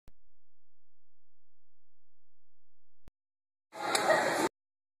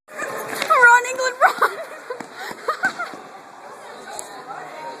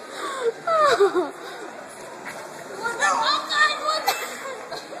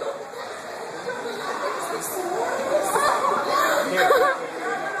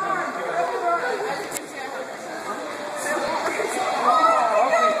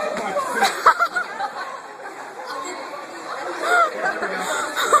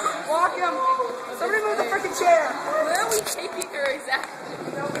take you through exactly.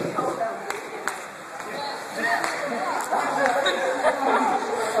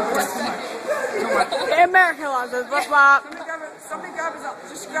 Hey, American London, what's up? Somebody grab his arm.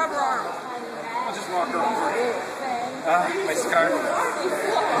 Just grab her arm. I'll just walk her over. My scarf.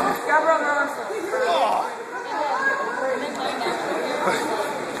 Grab her on the arm.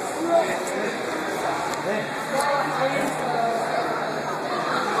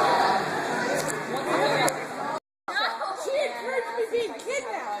 She encouraged me being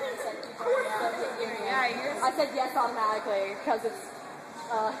kidnapped. I said yes automatically because it's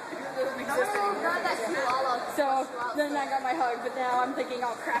so then I got my hug, but now I'm thinking,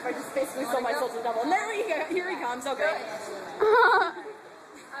 oh crap, I just basically sold my soul to the devil. And there he go, here he comes, okay.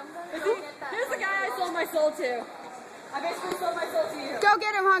 Here's the guy I sold my soul to. I basically sold my soul to you. Go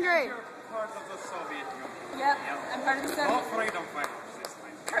get him, Hungary! You're part of the Soviet Union. Yep, I'm part of the All freedom fighters this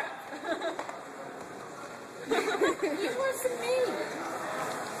time. crap. He's worse than me.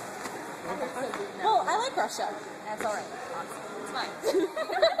 Well, I like Russia. That's alright. It's fine.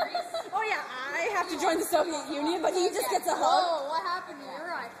 Oh yeah, I have to join the Soviet Union, but he just gets a hug. Oh, what happened to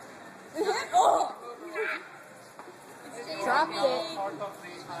your eye? Oh! Dropped Part it. of the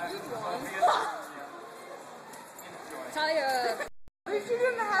Soviet Talia. At least you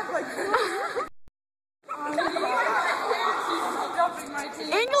didn't have like.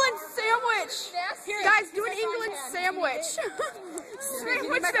 England sandwich! Guys, do an England sandwich!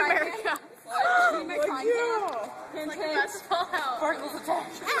 Sandwich in America! It's like the best fallout. Sparkles attack.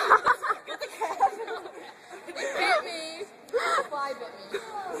 Get the cat. It bit me. The fly bit me.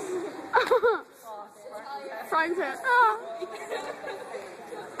 Frying pan.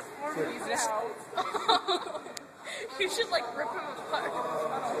 You should like rip him apart.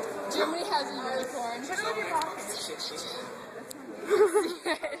 Germany has a unicorn.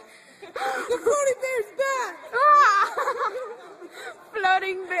 The floating bear's back!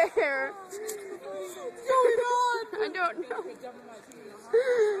 Floating bear! What's going on? I don't know.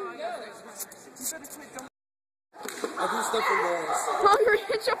 I do stuff in this. Hungry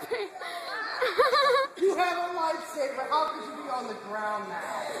in Japan. You have a lightsaber. How could you be on the ground now?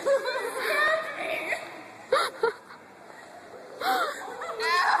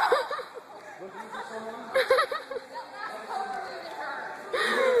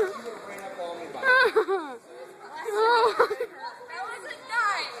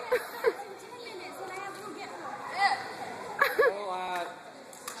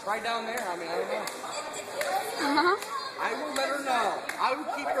 Right down there. I mean, I don't know. I will let her know. I will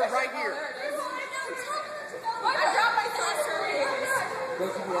keep her right here. I dropped my Sharpie.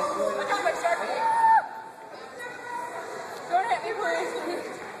 I dropped my Sharpie. Don't hit me, please.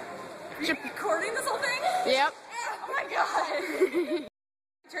 Are you recording this whole thing? Yep. Oh my god.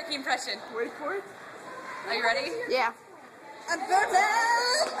 Turkey impression. Wait for it. Are you ready? Yeah. I'm Bertha!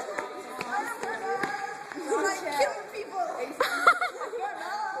 I'm like killing people.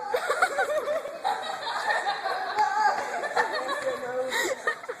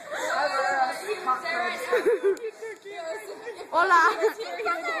 Hola.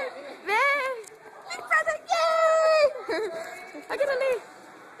 Ven. Big brother, yay! Look at Ali.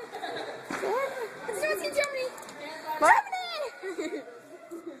 It's Germany. What? I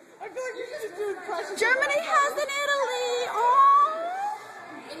feel like you should just do impressions. Germany has an Italy. Oh.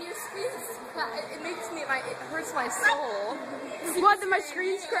 And your screen is it makes me it hurts my soul. What? My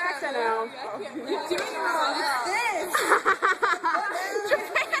screen's cracked. I know. You're doing it wrong. This.